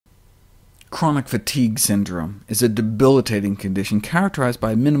Chronic fatigue syndrome is a debilitating condition characterized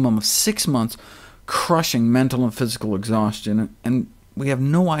by a minimum of 6 months crushing mental and physical exhaustion, and we have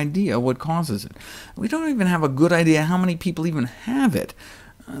no idea what causes it. We don't even have a good idea how many people even have it.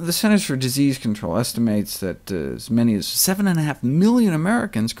 The Centers for Disease Control estimates that as many as 7.5 million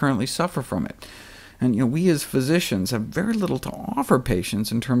Americans currently suffer from it. And we as physicians have very little to offer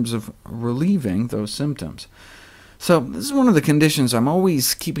patients in terms of relieving those symptoms. So this is one of the conditions I'm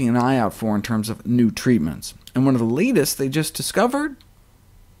always keeping an eye out for in terms of new treatments. And one of the latest they just discovered?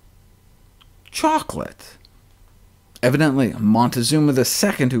 Chocolate. Evidently, Montezuma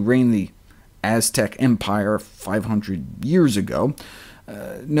II, who reigned the Aztec Empire 500 years ago,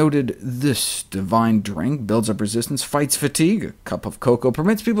 noted this divine drink builds up resistance, fights fatigue. A cup of cocoa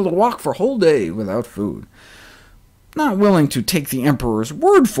permits people to walk for a whole day without food. Not willing to take the emperor's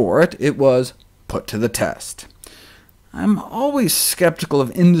word for it, it was put to the test. I'm always skeptical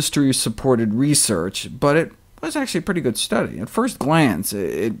of industry-supported research, but it was actually a pretty good study. At first glance,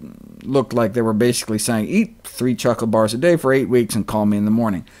 it looked like they were basically saying, eat 3 chocolate bars a day for 8 weeks and call me in the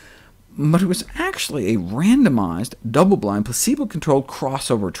morning. But it was actually a randomized, double-blind, placebo-controlled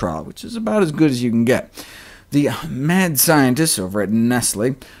crossover trial, which is about as good as you can get. The mad scientists over at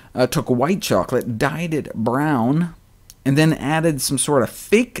Nestle took white chocolate, dyed it brown, and then added some sort of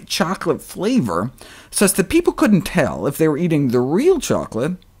fake chocolate flavor, such that people couldn't tell if they were eating the real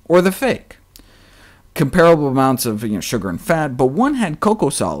chocolate or the fake. Comparable amounts of sugar and fat, but one had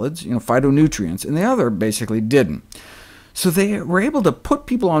cocoa solids, phytonutrients, and the other basically didn't. So they were able to put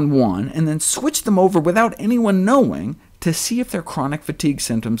people on one, and then switch them over without anyone knowing, to see if their chronic fatigue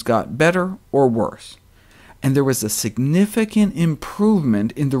symptoms got better or worse. And there was a significant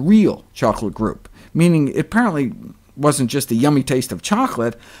improvement in the real chocolate group, meaning it apparently wasn't just the yummy taste of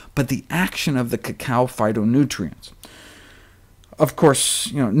chocolate, but the action of the cacao phytonutrients. Of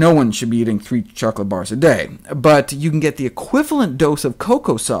course, no one should be eating 3 chocolate bars a day, but you can get the equivalent dose of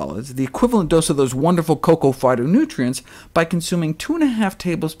cocoa solids, the equivalent dose of those wonderful cocoa phytonutrients, by consuming 2.5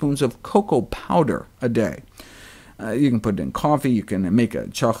 tablespoons of cocoa powder a day. You can put it in coffee, you can make a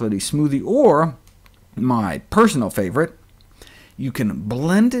chocolatey smoothie, or, my personal favorite, you can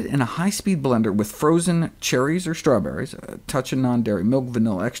blend it in a high-speed blender with frozen cherries or strawberries, a touch of non-dairy milk,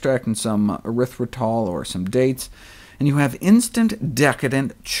 vanilla extract, and some erythritol or some dates, and you have instant,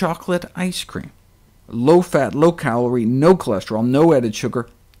 decadent chocolate ice cream. Low-fat, low-calorie, no cholesterol, no added sugar,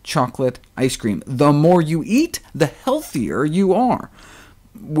 chocolate ice cream. The more you eat, the healthier you are,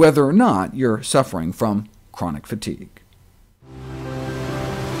 whether or not you're suffering from chronic fatigue.